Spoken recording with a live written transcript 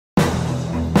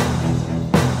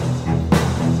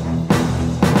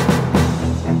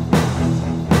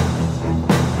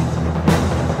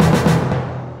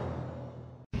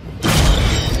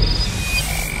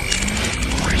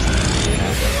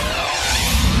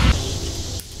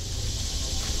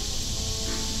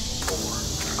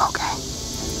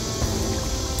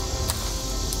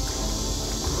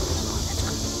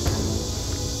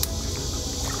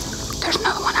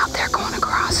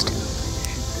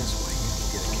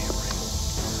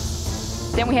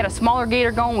Then we had a smaller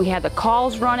gator going. We had the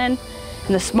calls running,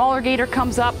 and the smaller gator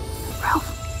comes up. Ralph,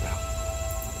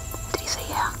 did he say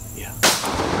yeah? Yeah.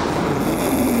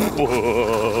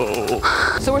 Whoa.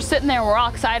 So we're sitting there and we're all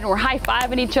excited and we're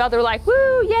high-fiving each other like,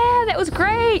 woo, yeah, that was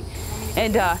great.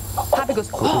 And Poppy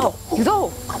goes, oh, he goes,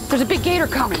 oh, there's a big gator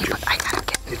coming. Okay, but I gotta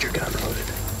get your gun loaded.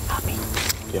 Poppy.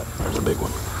 Yep, there's a big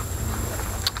one.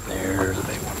 There's a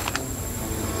big one.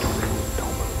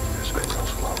 Don't move. There's a big real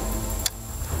slow.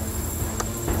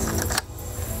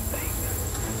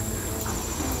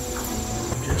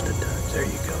 Just a touch. There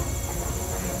you go.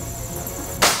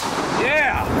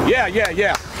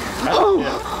 Yeah.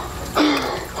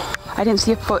 I didn't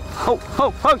see a foot. Oh,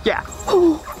 yeah.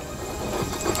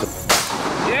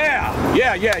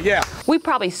 Yeah. We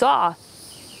probably saw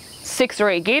 6 or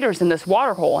 8 gators in this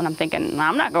water hole, and I'm thinking,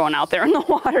 I'm not going out there in the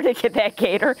water to get that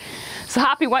gator. So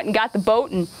Hoppy went and got the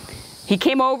boat, and he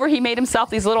came over, he made himself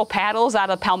these little paddles out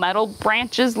of palmetto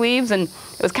branches, leaves, and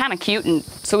it was kind of cute. And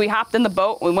so we hopped in the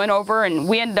boat, we went over, and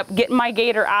we ended up getting my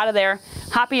gator out of there.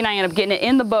 Hoppy and I ended up getting it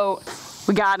in the boat.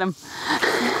 We got him.